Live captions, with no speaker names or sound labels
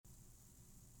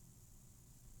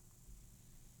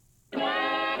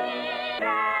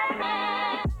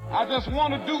I just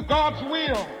want to do God's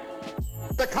will.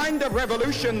 The kind of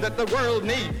revolution that the world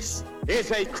needs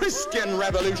is a Christian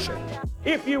revolution.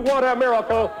 If you want a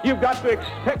miracle, you've got to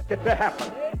expect it to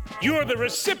happen. You are the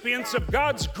recipients of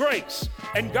God's grace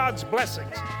and God's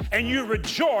blessings, and you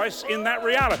rejoice in that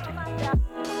reality.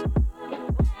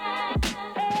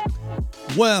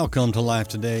 Welcome to Life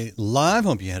Today Live.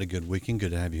 Hope you had a good weekend.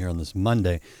 Good to have you here on this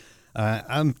Monday.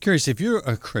 I'm curious, if you're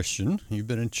a Christian, you've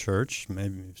been in church,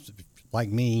 maybe like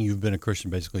me, you've been a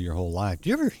Christian basically your whole life. Do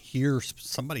you ever hear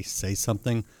somebody say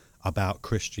something about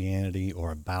Christianity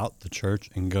or about the church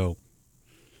and go,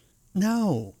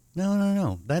 no,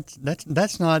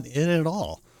 that's not it at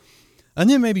all? And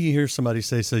then maybe you hear somebody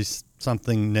say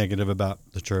something negative about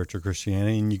the church or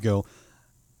Christianity, and you go,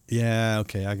 yeah,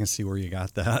 okay, I can see where you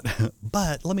got that.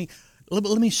 But let me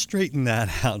straighten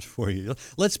that out for you.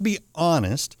 Let's be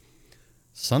honest.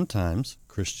 Sometimes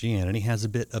Christianity has a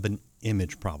bit of an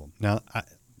image problem. Now,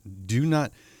 do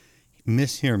not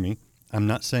mishear me. I'm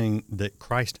not saying that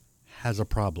Christ has a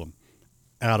problem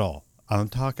at all. I'm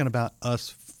talking about us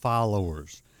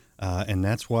followers. And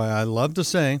that's why I love to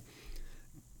say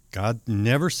God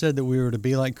never said that we were to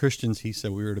be like Christians. He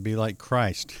said we were to be like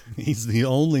Christ. He's the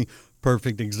only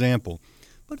perfect example.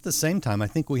 But at the same time, I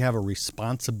think we have a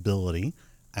responsibility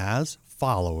as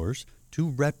followers to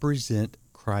represent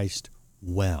Christ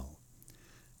well.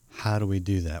 How do we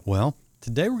do that? Well,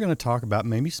 today we're going to talk about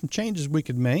maybe some changes we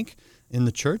could make in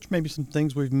the church, maybe some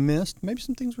things we've missed, maybe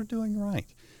some things we're doing right,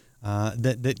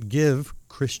 that give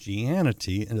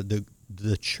Christianity,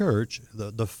 the church,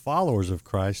 the followers of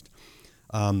Christ,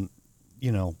 some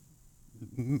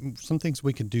things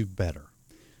we could do better.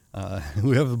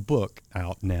 We have a book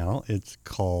out now. It's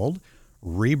called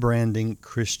Rebranding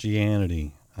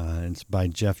Christianity. It's by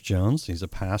Jeff Jones. He's a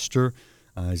pastor.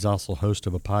 He's also host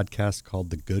of a podcast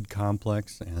called The Good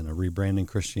Complex and a Rebranding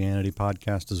Christianity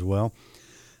podcast as well.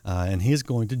 And he's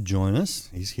going to join us.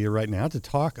 He's here right now to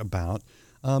talk about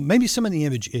maybe some of the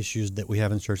image issues that we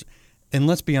have in church. And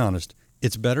let's be honest,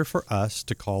 it's better for us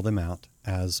to call them out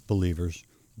as believers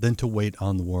than to wait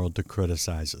on the world to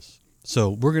criticize us.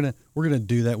 So we're gonna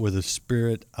do that with a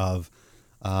spirit of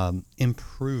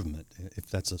improvement, if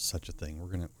that's such a thing. We're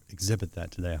gonna exhibit that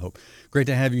today, I hope. Great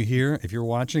to have you here. If you're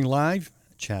watching live,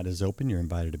 chat is open. You're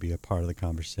invited to be a part of the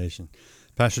conversation.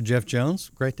 Pastor Jeff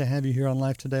Jones, great to have you here on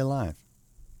Life Today Live.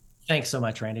 Thanks so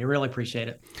much, Randy. I really appreciate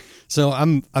it. So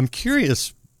I'm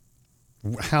curious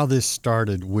how this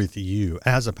started with you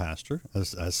as a pastor,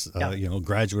 as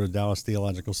graduate of Dallas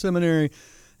Theological Seminary.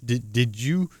 Did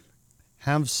you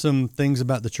have some things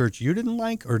about the church you didn't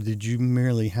like, or did you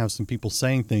merely have some people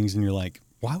saying things and you're like,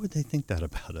 why would they think that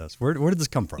about us? Where did this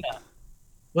come from? Yeah.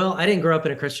 Well, I didn't grow up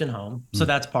in a Christian home, so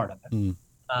that's part of it.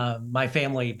 My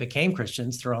family became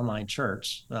Christians through online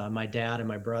church. My dad and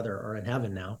my brother are in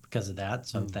heaven now because of that,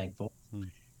 so I'm thankful.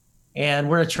 And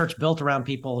we're a church built around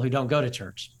people who don't go to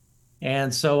church.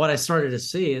 And so what I started to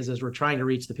see is, as we're trying to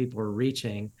reach the people we're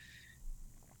reaching,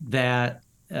 that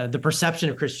the perception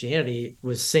of Christianity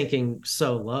was sinking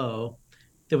so low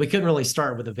that we couldn't really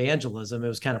start with evangelism. It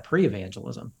was kind of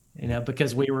pre-evangelism,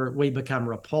 because we become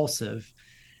repulsive.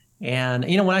 And,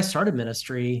 when I started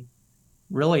ministry,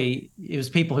 really, it was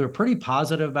people who were pretty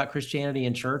positive about Christianity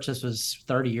in church. This was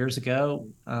 30 years ago.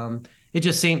 It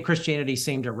just Christianity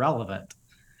seemed irrelevant.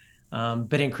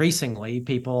 But increasingly,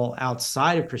 people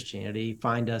outside of Christianity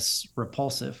find us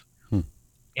repulsive.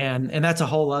 And that's a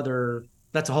whole other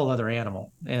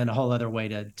animal and a whole other way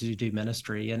to do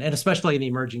ministry, and especially in the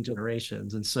emerging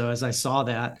generations. And so as I saw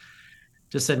that,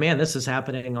 just said, man, this is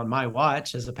happening on my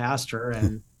watch as a pastor,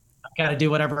 and I've got to do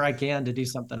whatever I can to do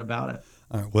something about it.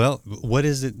 All right. Well, what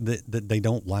is it that they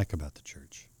don't like about the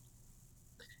church?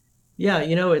 Yeah,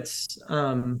 it's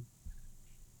when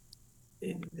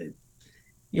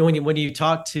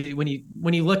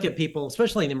you look at people,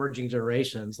 especially in emerging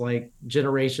generations, like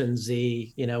Generation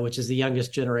Z, which is the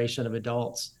youngest generation of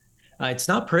adults, it's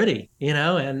not pretty,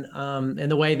 and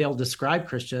the way they'll describe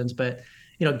Christians. But,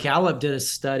 Gallup did a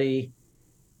study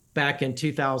back in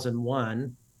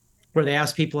 2001 where they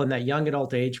asked people in that young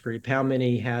adult age group how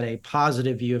many had a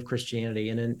positive view of Christianity.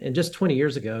 And in just 20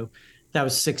 years ago, that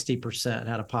was 60%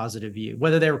 had a positive view,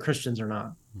 whether they were Christians or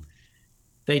not.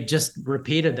 They just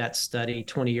repeated that study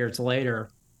 20 years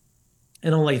later,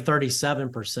 and only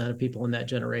 37% of people in that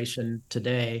generation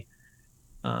today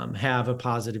have a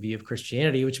positive view of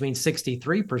Christianity, which means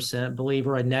 63% believe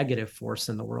we're a negative force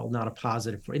in the world, not a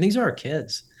positive force. And these are our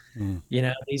kids.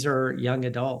 These are young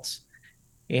adults.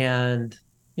 And,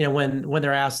 when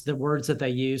they're asked, the words that they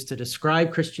use to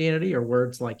describe Christianity are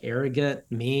words like arrogant,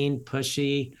 mean,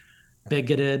 pushy,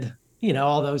 bigoted,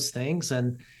 all those things.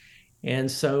 And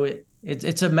so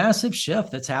it's a massive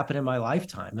shift that's happened in my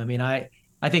lifetime. I mean, I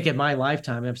think in my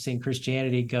lifetime, I've seen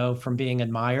Christianity go from being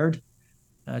admired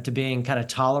to being kind of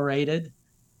tolerated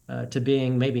to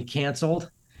being maybe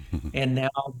canceled, and now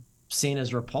seen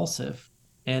as repulsive.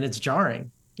 And it's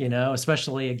jarring,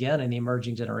 especially again in the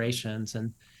emerging generations.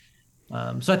 And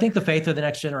so I think the faith of the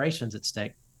next generation's at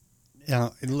stake. Yeah,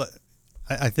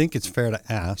 I think it's fair to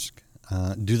ask,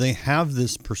 do they have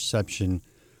this perception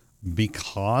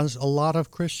because a lot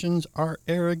of Christians are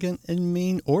arrogant and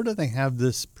mean, or do they have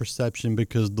this perception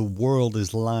because the world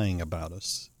is lying about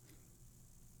us?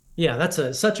 Yeah,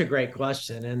 that's such a great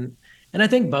question. And I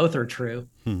think both are true.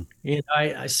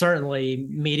 I certainly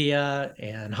media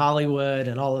and Hollywood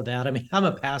and all of that. I mean, I'm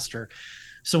a pastor.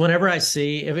 So whenever I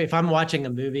see, if I'm watching a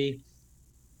movie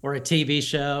or a TV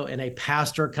show and a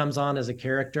pastor comes on as a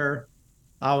character,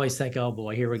 I always think, oh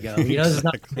boy, here we go. This is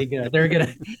not going to be good.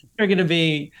 They're gonna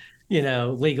be,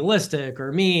 legalistic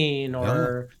or mean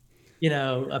or,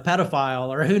 a pedophile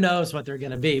or who knows what they're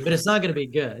going to be, but it's not going to be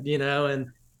good,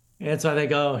 and so I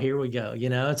think, oh, here we go,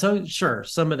 and so sure,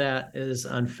 some of that is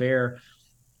unfair.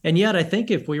 And yet I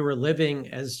think if we were living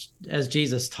as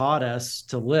Jesus taught us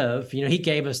to live, he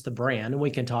gave us the brand, and we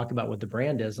can talk about what the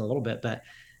brand is in a little bit, but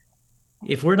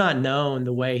if we're not known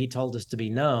the way he told us to be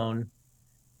known,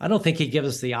 I don't think he gives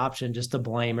us the option just to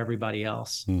blame everybody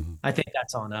else. Mm-hmm. I think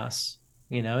that's on us,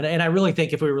 and I really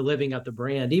think if we were living up the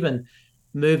brand, even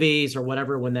movies or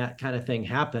whatever, when that kind of thing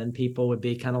happened, people would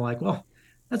be kind of like, well,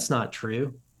 that's not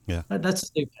true. Yeah. That's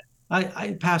stupid.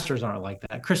 Pastors aren't like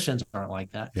that. Christians aren't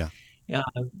like that. Yeah.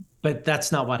 But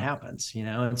that's not what happens,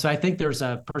 And so I think there's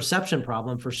a perception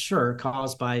problem for sure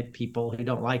caused by people who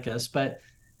don't like us, but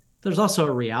there's also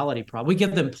a reality problem. We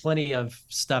give them plenty of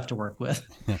stuff to work with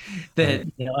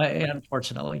that,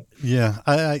 unfortunately. Yeah.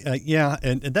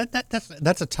 And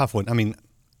that's a tough one. I mean,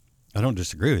 I don't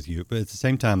disagree with you, but at the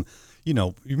same time,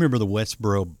 you remember the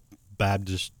Westboro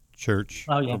Baptist Church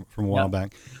from a while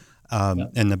back?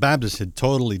 And the Baptists had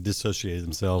totally dissociated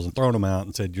themselves and thrown them out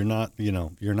and said, you're not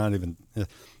even,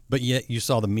 but yet you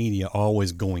saw the media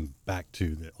always going back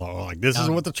to this is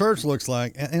what the church looks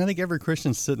like. And I think every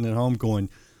Christian's sitting at home going,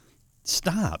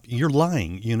 stop, you're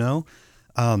lying,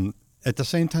 at the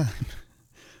same time,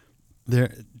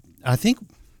 I think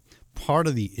part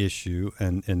of the issue,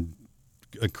 and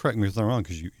correct me if I'm wrong,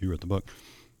 because you wrote the book,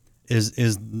 is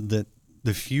that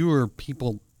the fewer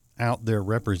people out there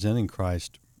representing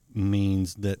Christ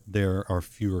means that there are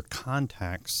fewer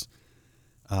contacts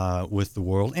with the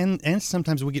world, and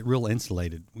sometimes we get real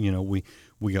insulated. We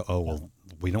go, oh well,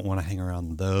 we don't want to hang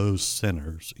around those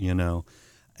sinners,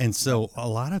 and so a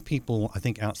lot of people, I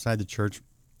think, outside the church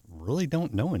really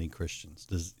don't know any Christians.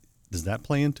 Does that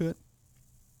play into it?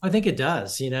 I think it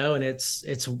does, and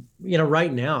it's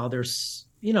right now there's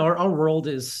our world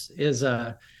is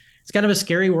it's kind of a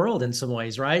scary world in some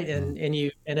ways, right?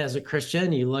 And as a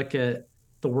Christian, you look at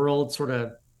the world sort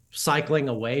of cycling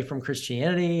away from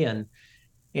Christianity, and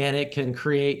it can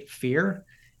create fear.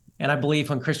 And I believe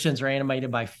when Christians are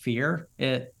animated by fear,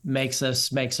 it makes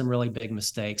us make some really big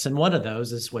mistakes. And one of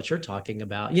those is what you're talking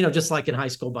about, just like in high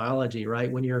school biology,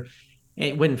 right?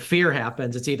 When fear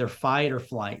happens, it's either fight or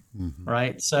flight, mm-hmm.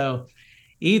 right? So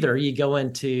either you go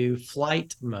into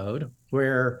flight mode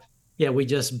where, we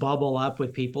just bubble up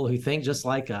with people who think just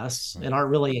like us and aren't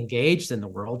really engaged in the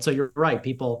world. So you're right.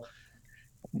 People,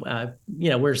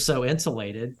 we're so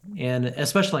insulated, and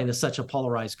especially in such a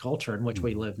polarized culture in which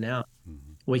we live now,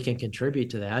 we can contribute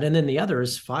to that. And then the other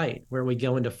is fight, where we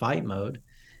go into fight mode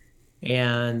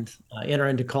and enter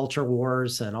into culture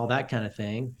wars and all that kind of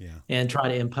thing, and try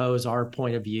to impose our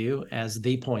point of view as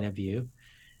the point of view.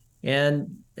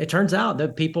 And it turns out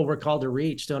that people we're called to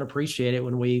reach don't appreciate it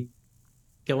when we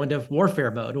go into warfare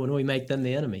mode, when we make them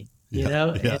the enemy, they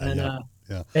don't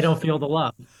feel the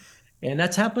love. And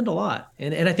that's happened a lot.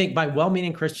 And I think by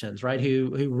well-meaning Christians, right,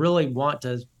 who really want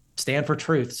to stand for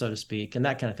truth, so to speak, and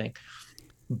that kind of thing.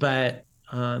 But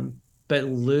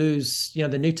lose,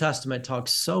 the New Testament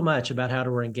talks so much about how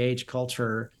to engage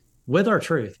culture with our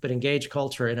truth, but engage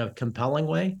culture in a compelling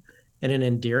way, in an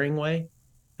endearing way,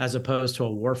 as opposed to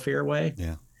a warfare way.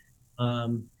 Yeah.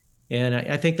 And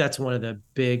I think that's one of the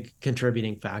big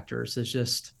contributing factors, is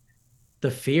just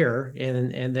the fear,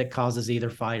 and that causes either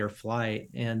fight or flight,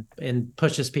 and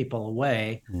pushes people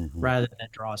away, mm-hmm. rather than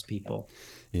draws people.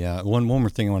 Yeah. One more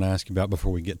thing I want to ask you about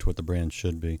before we get to what the brand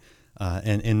should be.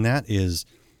 And that is,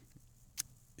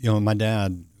 my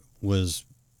dad was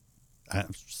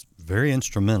very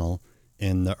instrumental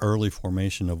in the early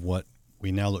formation of what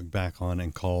we now look back on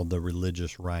and call the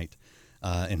religious right.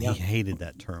 And he hated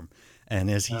that term. And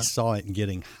as he saw it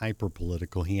getting hyper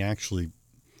political, he actually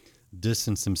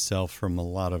distanced himself from a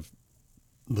lot of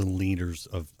the leaders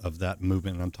of that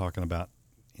movement. And I'm talking about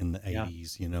in the Yeah.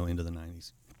 80s, into the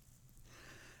 90s.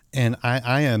 And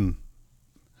I am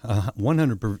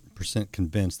 100%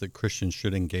 convinced that Christians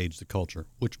should engage the culture,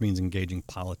 which means engaging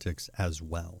politics as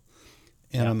well.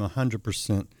 And I'm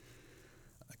 100%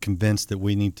 convinced that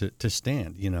we need to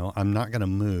stand. I'm not going to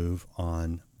move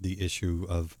on the issue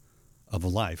of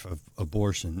life, of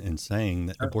abortion, and saying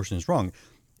that abortion is wrong.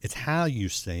 It's how you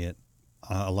say it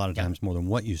a lot of times more than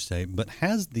what you say. But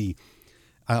I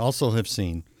also have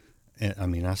seen,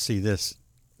 I see this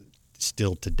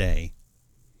still today,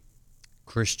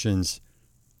 Christians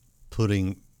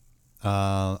putting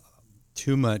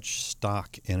too much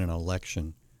stock in an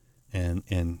election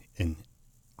and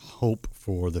hope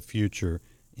for the future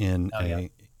in a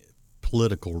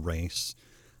political race,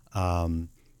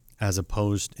 as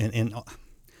opposed and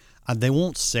they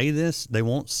won't say this. They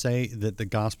won't say that the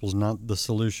gospel's not the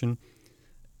solution,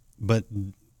 but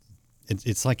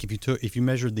it's like if you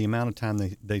measured the amount of time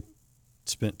they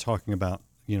spent talking about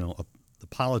the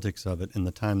politics of it and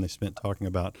the time they spent talking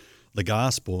about the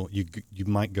gospel, you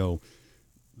might go,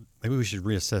 maybe we should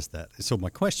reassess that. So my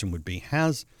question would be,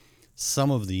 has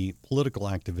some of the political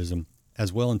activism,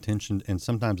 as well-intentioned and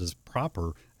sometimes as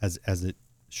proper as it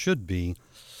should be,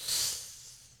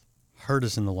 hurt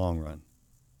us in the long run?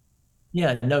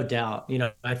 Yeah, no doubt.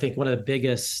 I think one of the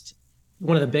biggest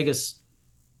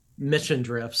mission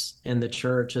drifts in the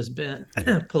church has been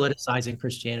politicizing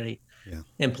Christianity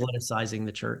and politicizing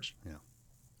the church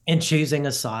and choosing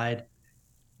a side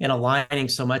and aligning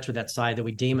so much with that side that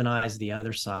we demonize the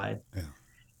other side.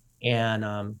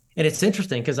 And it's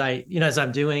interesting because as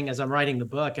I'm writing the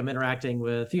book, I'm interacting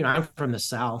with, I'm from the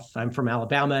South. I'm from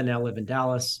Alabama and now live in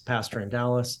Dallas, pastor in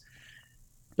Dallas.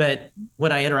 But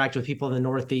when I interact with people in the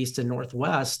Northeast and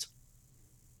Northwest,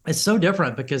 it's so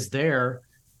different because they're,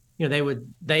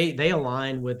 they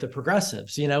align with the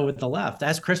progressives, with the left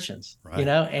as Christians, right.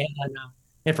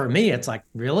 And for me, it's like,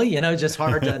 really, just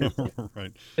hard to understand.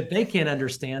 Right. But they can't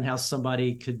understand how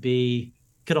somebody could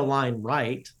align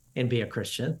right and be a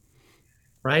Christian.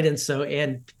 Right.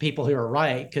 And people who are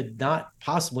right could not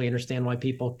possibly understand why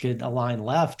people could align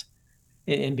left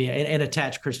and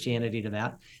attach Christianity to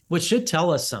that, which should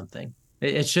tell us something.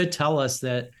 It should tell us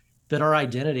that our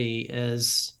identity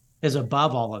is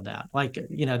above all of that. Like,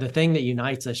 the thing that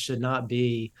unites us should not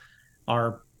be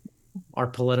our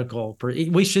political.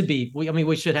 We should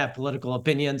have political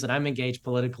opinions, and I'm engaged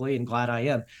politically and glad I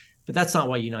am, but that's not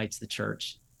what unites the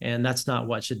church, and that's not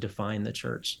what should define the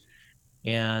church.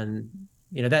 And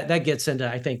that gets into,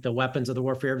 I think, the weapons of the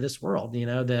warfare of this world,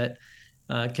 that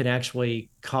can actually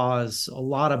cause a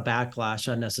lot of backlash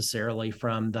unnecessarily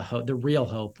from the real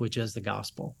hope, which is the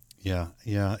gospel. Yeah,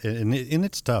 and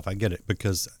it's tough. I get it,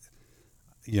 because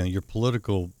your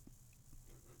political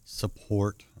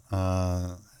support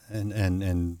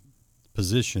and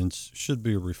positions should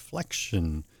be a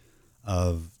reflection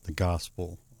of the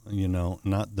gospel.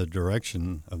 Not the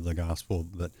direction of the gospel,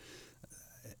 but.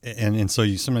 And so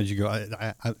sometimes you go,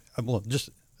 well,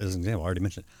 just as an example, I already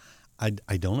mentioned, I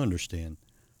don't understand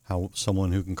how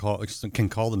someone who can call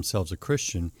themselves a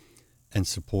Christian and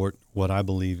support what I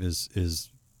believe is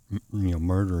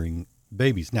murdering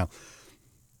babies. Now,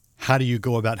 how do you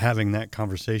go about having that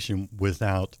conversation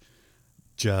without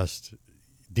just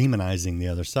demonizing the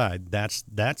other side?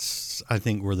 That's I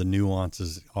think where the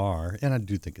nuances are, and I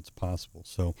do think it's possible.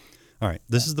 So, all right,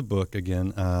 this is the book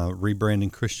again,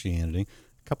 Rebranding Christianity.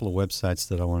 Couple of websites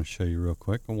that I want to show you real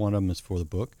quick. One of them is for the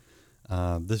book.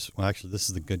 This is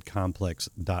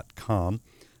thegoodcomplex.com,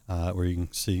 where you can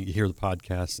hear the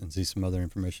podcast and see some other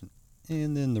information.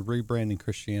 And then the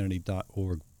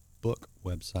rebrandingchristianity.org book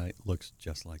website looks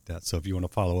just like that. So if you want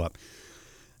to follow up,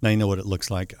 now you know what it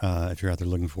looks like if you're out there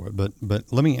looking for it. But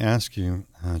let me ask you,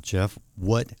 Jeff,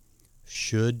 what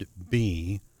should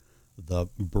be the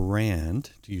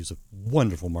brand, to use a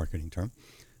wonderful marketing term,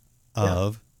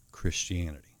 of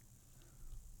Christianity?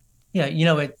 Yeah,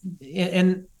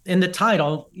 in the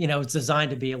title, it's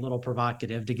designed to be a little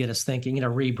provocative to get us thinking,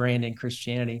 rebranding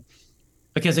Christianity,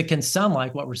 because it can sound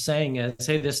like what we're saying is,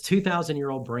 hey, this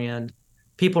 2,000-year-old brand,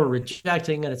 people are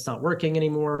rejecting it, it's not working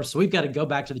anymore, so we've got to go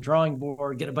back to the drawing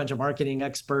board, get a bunch of marketing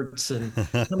experts and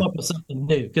come up with something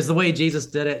new, because the way Jesus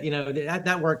did it,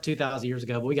 that worked 2,000 years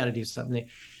ago, but we got to do something new.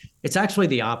 It's actually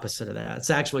the opposite of that. It's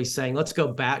actually saying, let's go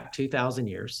back 2,000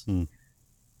 years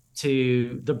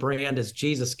to the brand as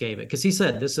Jesus gave it, because he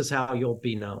said, this is how you'll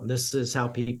be known. This is how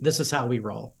we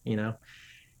roll,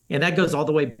 and that goes all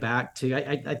the way back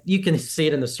to, you can see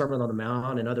it in the Sermon on the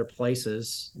Mount and other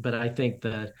places, but I think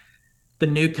the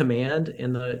new command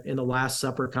in the Last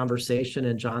Supper conversation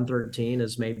in John 13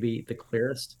 is maybe the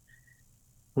clearest.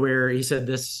 where he said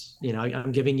this,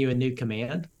 I'm giving you a new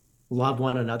command, love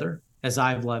one another as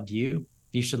I've loved you.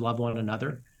 You should love one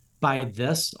another. By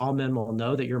this, all men will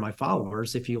know that you're my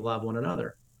followers if you love one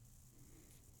another.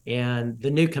 And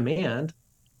the new command,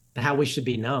 how we should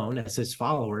be known as his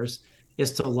followers,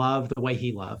 is to love the way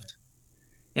he loved.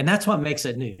 And that's what makes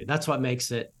it new. That's what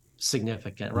makes it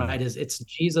significant, right? Is it's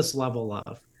Jesus level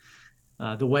love.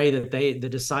 The way that the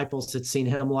disciples had seen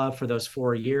him love for those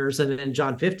 4 years. And then in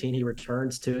John 15, he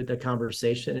returns to the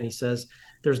conversation and he says,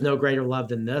 there's no greater love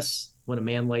than this, when a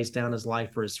man lays down his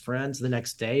life for his friends. The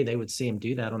next day, they would see him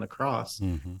do that on the cross.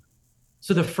 Mm-hmm.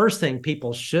 So the first thing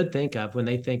people should think of when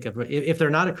they think of, if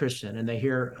they're not a Christian and they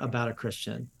hear about a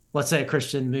Christian, let's say a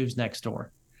Christian moves next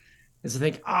door, is to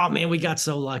think, oh man, we got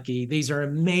so lucky. These are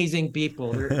amazing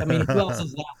people. Who else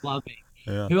is that loving?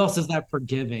 Yeah. Who else is that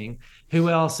forgiving? Who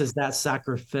else is that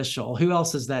sacrificial? Who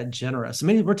else is that generous?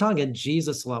 We're talking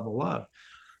Jesus level love.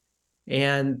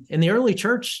 And in the early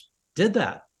church did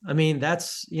that.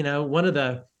 That's, one of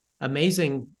the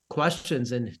amazing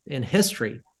questions in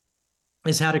history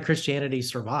is, how did Christianity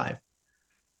survive?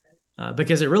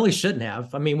 Because it really shouldn't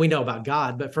have. We know about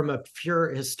God, but from a pure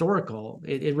historical,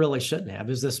 it really shouldn't have. It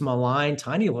was this maligned,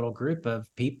 tiny little group of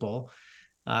people,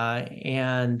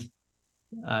 and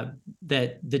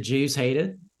that the Jews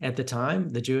hated at the time.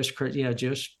 The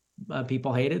Jewish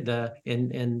people hated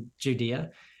in Judea,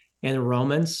 and the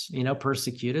Romans,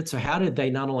 persecuted. So how did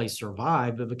they not only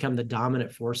survive but become the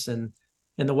dominant force in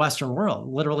the Western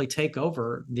world, literally take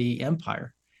over the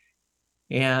empire?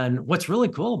 And what's really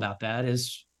cool about that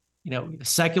is,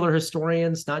 secular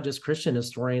historians, not just Christian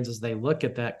historians, as they look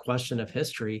at that question of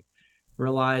history,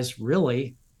 realize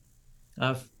really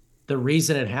the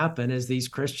reason it happened is these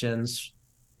Christians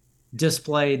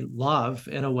displayed love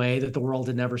in a way that the world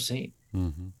had never seen.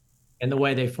 Mm-hmm. And the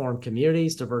way they formed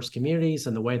communities, diverse communities,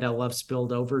 and the way that love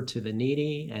spilled over to the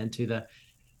needy and to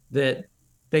that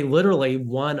they literally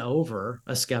won over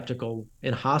a skeptical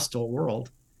and hostile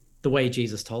world the way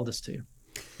Jesus told us to.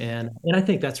 And I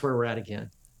think that's where we're at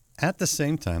again. At the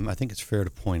same time, I think it's fair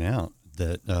to point out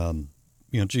that,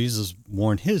 Jesus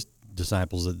warned his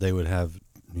disciples that they would have,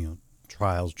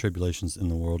 trials, tribulations in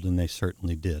the world, and they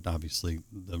certainly did. Obviously,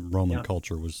 the Roman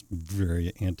culture was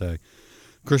very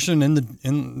anti-Christian, and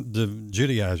the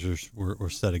Judaizers were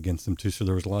set against them too, so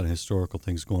there was a lot of historical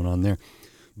things going on there.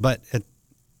 But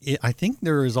I think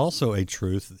there is also a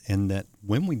truth in that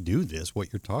when we do this,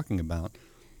 what you're talking about,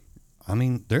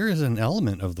 there is an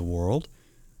element of the world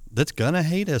that's going to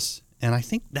hate us. And I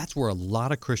think that's where a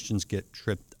lot of Christians get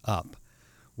tripped up,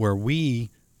 where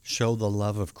we show the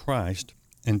love of Christ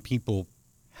and people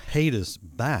hate us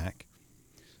back.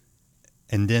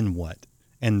 And then what?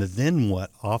 And the then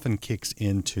what often kicks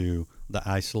into the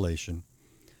isolation,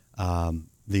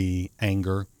 the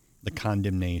anger, the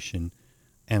condemnation.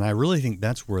 And I really think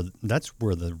that's where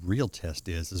the real test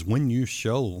is when you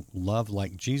show love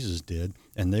like Jesus did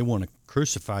and they want to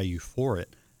crucify you for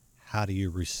it. How do you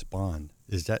respond?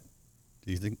 Do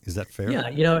you think that fair?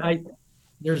 Yeah,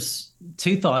 there's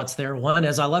two thoughts there. One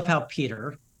is, I love how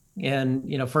Peter,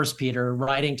 in First Peter,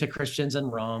 writing to Christians in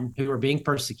Rome who were being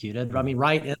persecuted,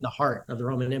 right in the heart of the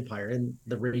Roman Empire, in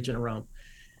the region of Rome.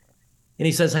 And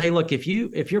he says, hey, look, if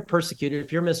you're persecuted,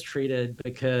 if you're mistreated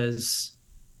because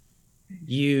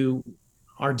you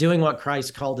are doing what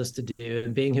Christ called us to do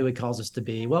and being who he calls us to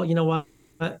be, well, you know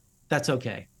what? That's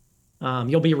okay.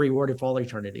 You'll be rewarded for all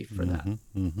eternity for that.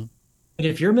 Mm-hmm. But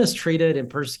if you're mistreated and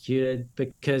persecuted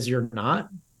because you're not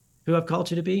who I've called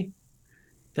you to be,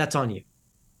 that's on you.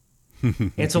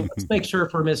 And so let's make sure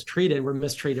if we're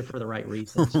mistreated for the right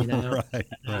reasons,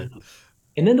 Right.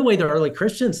 And then the way the early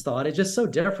Christians thought, it's just so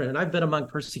different. And I've been among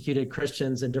persecuted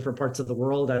Christians in different parts of the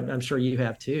world. I'm sure you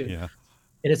have too. Yeah.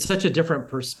 And it's such a different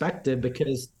perspective,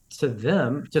 because to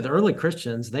them, to the early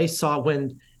Christians, they saw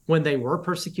when they were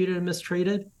persecuted and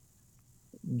mistreated,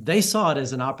 they saw it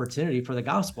as an opportunity for the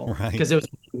gospel, because it was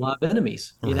love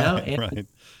enemies,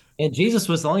 and Jesus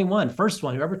was the only first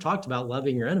one who ever talked about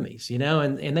loving your enemies,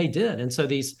 and they did. And so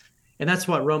that's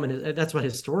what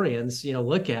historians,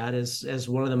 look at as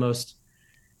one of the most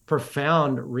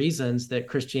profound reasons that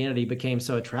Christianity became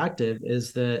so attractive,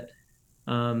 is that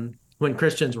when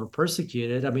Christians were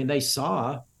persecuted, they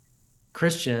saw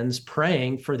Christians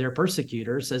praying for their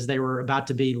persecutors as they were about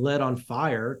to be lit on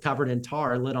fire, covered in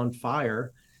tar, lit on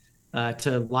fire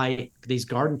to light these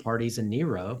garden parties in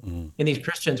Nero. Mm. And these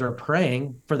Christians are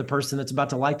praying for the person that's about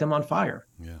to light them on fire.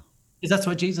 Yeah. Because that's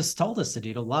what Jesus told us to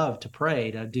do, to love, to pray,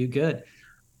 to do good.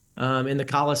 In the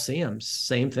Colosseums,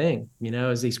 same thing.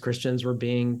 As these Christians were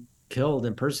being killed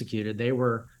and persecuted, they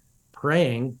were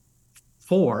praying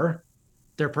for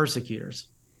their persecutors.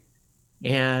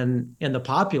 And the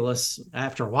populace,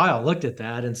 after a while, looked at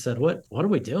that and said, what are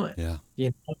we doing? Yeah.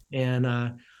 You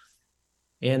know,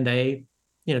 and they,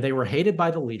 they were hated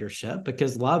by the leadership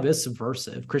because love is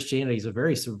subversive. Christianity is a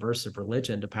very subversive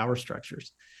religion to power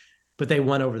structures, but they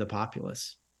won over the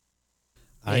populace.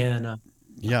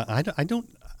 Yeah, I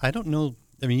don't know.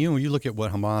 I mean, you look at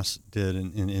what Hamas did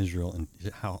in Israel and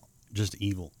how just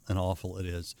evil and awful it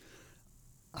is.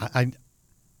 I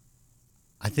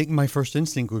think my first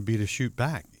instinct would be to shoot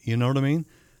back. You know what I mean?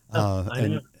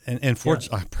 I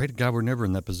pray to God we're never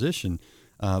in that position.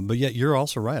 But yet you're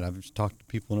also right. I've talked to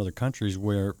people in other countries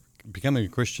where becoming a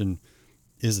Christian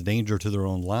is a danger to their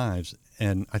own lives.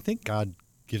 And I think God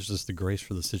gives us the grace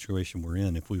for the situation we're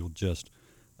in if we will just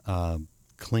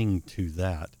cling to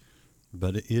that.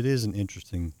 But it is an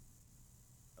interesting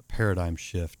paradigm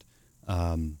shift,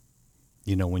 when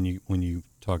you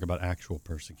talk about actual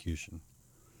persecution.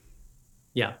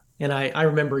 Yeah. And I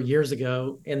remember years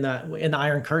ago in the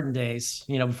Iron Curtain days,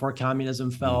 before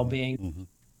communism fell, being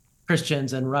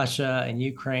Christians in Russia and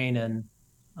Ukraine and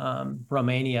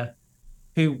Romania,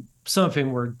 who some of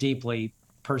whom were deeply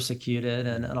persecuted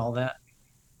and all that.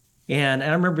 And I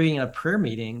remember being in a prayer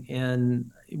meeting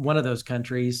in one of those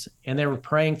countries, and they were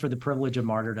praying for the privilege of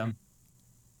martyrdom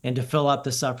and to fill up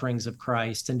the sufferings of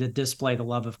Christ and to display the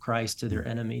love of Christ to their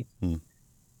enemies.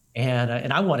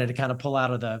 And I wanted to kind of pull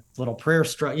out of the little prayer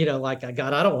like,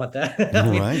 God, I don't want that.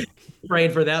 Right.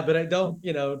 Praying for that, but I don't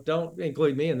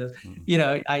include me in this.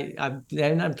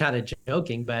 I'm kind of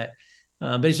joking, but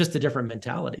it's just a different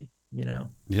mentality.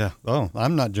 Yeah. Oh,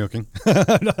 I'm not joking.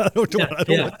 I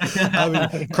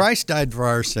mean, Christ died for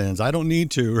our sins. I don't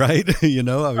need to, right?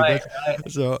 Right.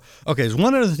 So, okay. There's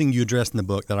one other thing you addressed in the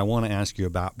book that I want to ask you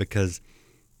about, because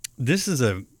this is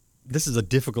a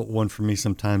difficult one for me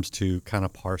sometimes to kind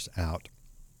of parse out,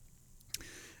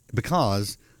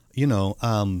 because, we've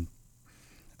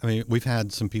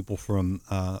had some people from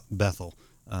Bethel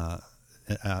out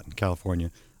in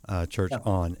California church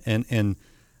on, and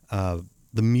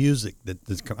the music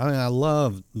that's I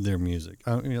love their music.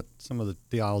 Some of the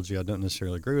theology I don't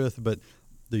necessarily agree with, but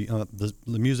the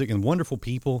music and wonderful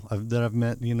people that I've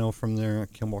met, from there,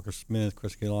 Kim Walker Smith,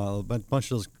 Chris Gale, a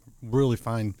bunch of those really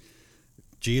fine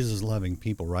Jesus-loving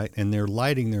people, right? And they're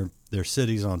lighting their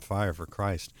cities on fire for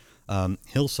Christ.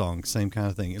 Hillsong, same kind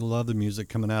of thing. I love the music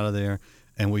coming out of there,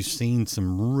 and we've seen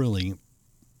some really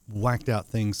whacked out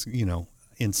things,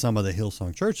 in some of the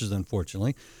Hillsong churches,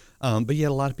 unfortunately. But yet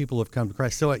a lot of people have come to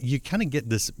Christ. So you kind of get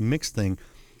this mixed thing.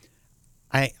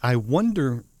 I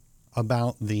wonder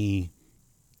about the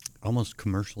almost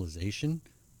commercialization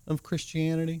of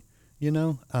Christianity.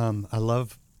 I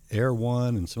love Air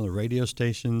One and some of the radio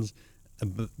stations,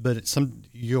 but it's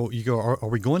you go, are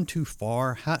we going too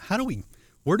far?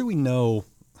 Where do we know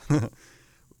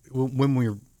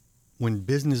when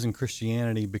business and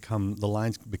Christianity the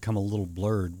lines become a little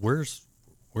blurred? Where's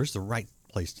the right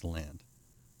place to land?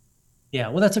 Yeah,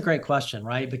 well, that's a great question,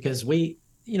 right? Because I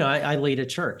lead a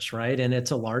church, right? And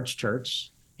it's a large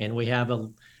church, and we have a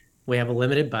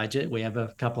limited budget. We have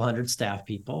a couple hundred staff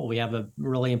people. We have a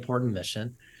really important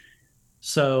mission.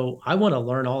 So I want to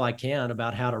learn all I can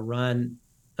about how to run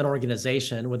an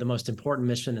organization with the most important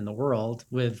mission in the world,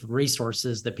 with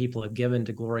resources that people have given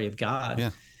to glory of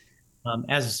God,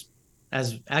 as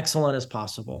excellent as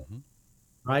possible,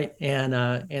 right?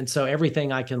 And so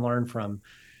everything I can learn from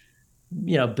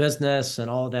business and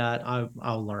all of that,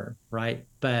 I'll learn, right?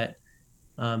 But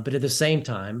at the same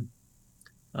time,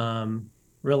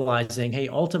 realizing, hey,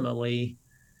 ultimately,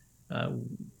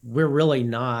 we're really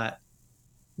not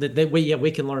that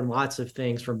we can learn lots of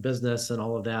things from business and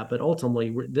all of that, but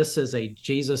ultimately, this is a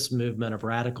Jesus movement of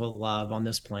radical love on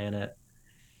this planet.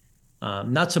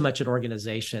 Not so much an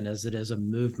organization as it is a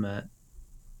movement,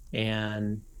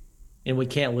 and we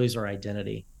can't lose our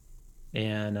identity.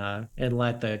 And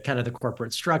let the kind of the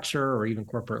corporate structure or even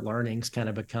corporate learnings kind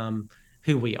of become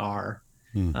who we are.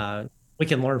 We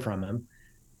can learn from them,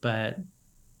 but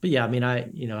yeah, I mean,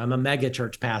 I'm a mega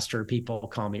church pastor, people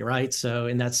call me, right? So,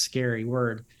 and that's a scary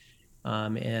word.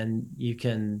 And you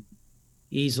can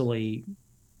easily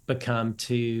become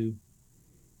too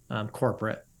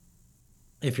corporate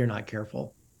if you're not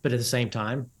careful. But at the same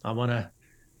time, I want to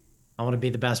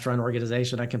be the best run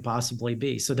organization I can possibly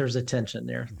be. So there's a tension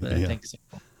there that I think.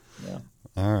 Yeah.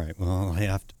 All right. Well, I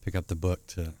have to pick up the book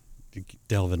to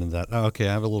delve into that. Oh, okay.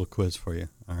 I have a little quiz for you.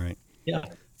 All right. Yeah.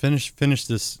 Finish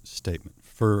this statement.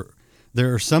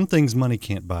 There are some things money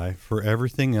can't buy. For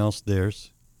everything else,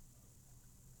 there's.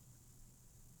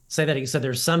 Say that again. So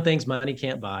there's some things money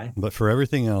can't buy. But for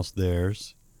everything else,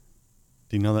 there's.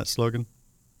 Do you know that slogan?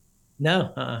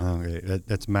 No. Okay,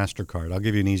 that's MasterCard. I'll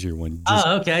give you an easier one.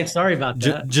 Okay. Sorry about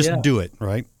that. Just do it,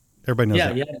 right? Everybody knows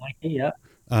that. Yeah, Nike, yeah.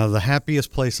 The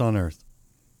happiest place on earth.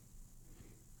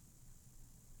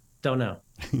 Don't know.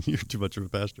 You're too much of a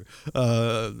pastor.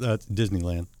 That's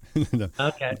Disneyland. No.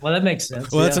 Okay. Well, that makes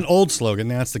sense. Well, that's an old slogan.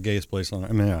 That's the gayest place on earth.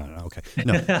 I mean, no, okay.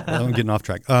 No, I'm getting off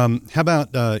track. How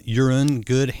about you're in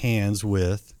good hands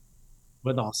with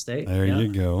Allstate. There you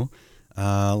go.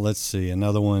 Let's see.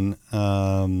 Another one.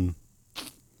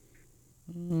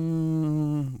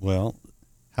 Well,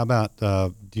 how about,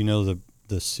 do you know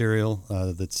the cereal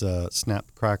that's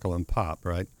Snap, Crackle, and Pop,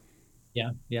 right?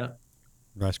 Yeah.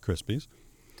 Rice Krispies.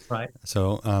 Right.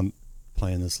 So I'm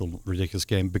playing this little ridiculous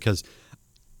game because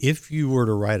if you were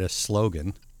to write a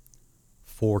slogan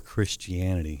for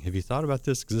Christianity, have you thought about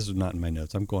this? Because this is not in my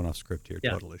notes. I'm going off script here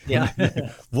totally. Yeah.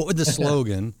 What would the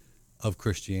slogan of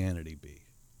Christianity be?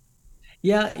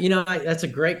 Yeah, that's a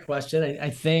great question. I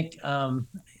think I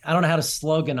don't know how to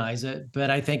sloganize it, but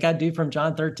I think I do from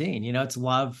John 13. It's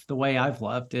love the way I've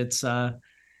loved. It's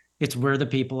we're the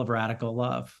people of radical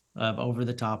love, of over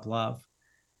the top love.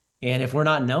 And if we're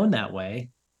not known that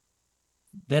way,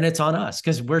 then it's on us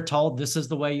because we're told this is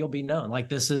the way you'll be known. Like,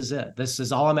 this is it. This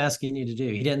is all I'm asking you to do.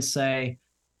 He didn't say,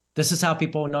 this is how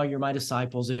people know you're my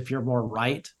disciples if you're more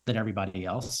right than everybody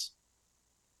else,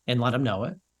 and let them know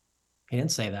it. He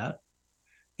didn't say that.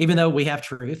 Even though we have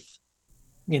truth,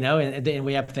 and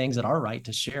we have things that are right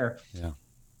to share. Yeah.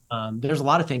 There's a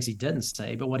lot of things he didn't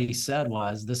say, but what he said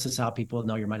was, this is how people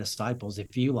know you're my disciples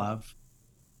if you love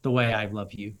the way I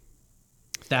love you.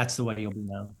 That's the way you'll be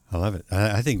known. I love it.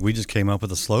 I think we just came up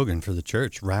with a slogan for the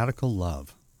church: radical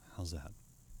love. How's that?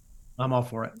 I'm all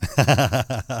for it.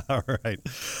 All right.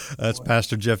 That's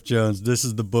Pastor Jeff Jones. This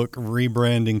is the book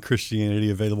Rebranding Christianity,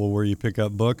 available where you pick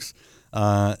up books.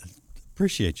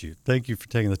 Appreciate you. Thank you for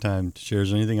taking the time to share.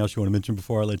 Is there anything else you want to mention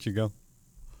before I let you go?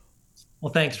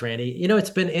 Well, thanks, Randy.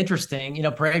 It's been interesting.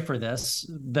 Pray for this.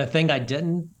 The thing I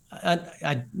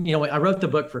wrote the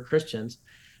book for Christians,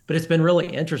 but it's been really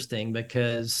interesting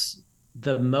because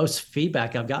the most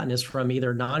feedback I've gotten is from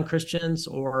either non-Christians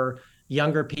or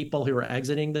younger people who are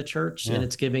exiting the church, and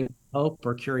it's giving hope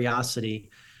or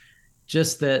curiosity.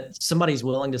 Just that somebody's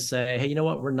willing to say, hey, you know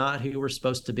what? We're not who we're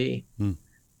supposed to be. We're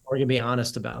going to be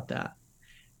honest about that.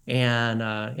 And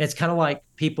it's kind of like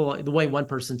people, the way one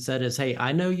person said is, hey,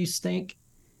 I know you stink.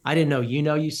 I didn't know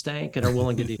you stink, and are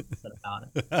willing to do something about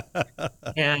it.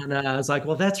 And I was like,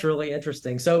 well, that's really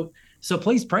interesting. So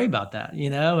please pray about that,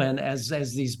 and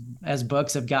as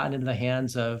books have gotten into the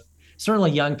hands of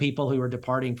certainly young people who are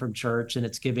departing from church, and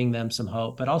it's giving them some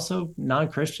hope, but also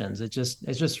non-Christians. It's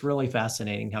just really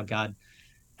fascinating how God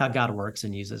works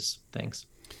and uses things.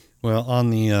 Well, on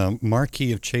the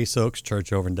marquee of Chase Oaks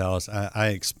Church over in Dallas, I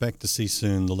expect to see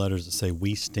soon the letters that say,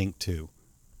 "We stink too."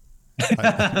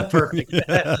 Perfect.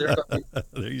 There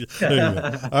you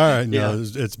go. All right. No,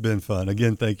 it's been fun.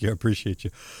 Again, thank you. I appreciate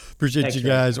you. Thanks, you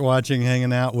guys watching,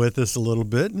 hanging out with us a little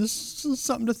bit. And this is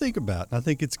something to think about. I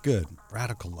think it's good.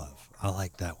 Radical love. I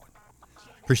like that one.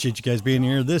 Appreciate you guys being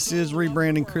here. This is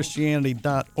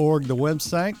rebrandingchristianity.org, the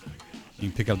website. You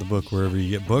can pick up the book wherever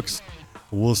you get books.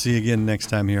 We'll see you again next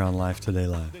time here on Life Today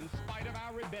Live. In spite of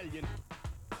our rebellion,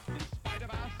 in spite of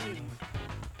our sins,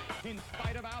 in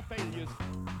spite of our failures,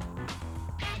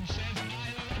 God says,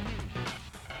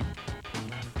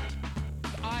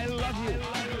 I love you. I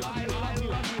love you.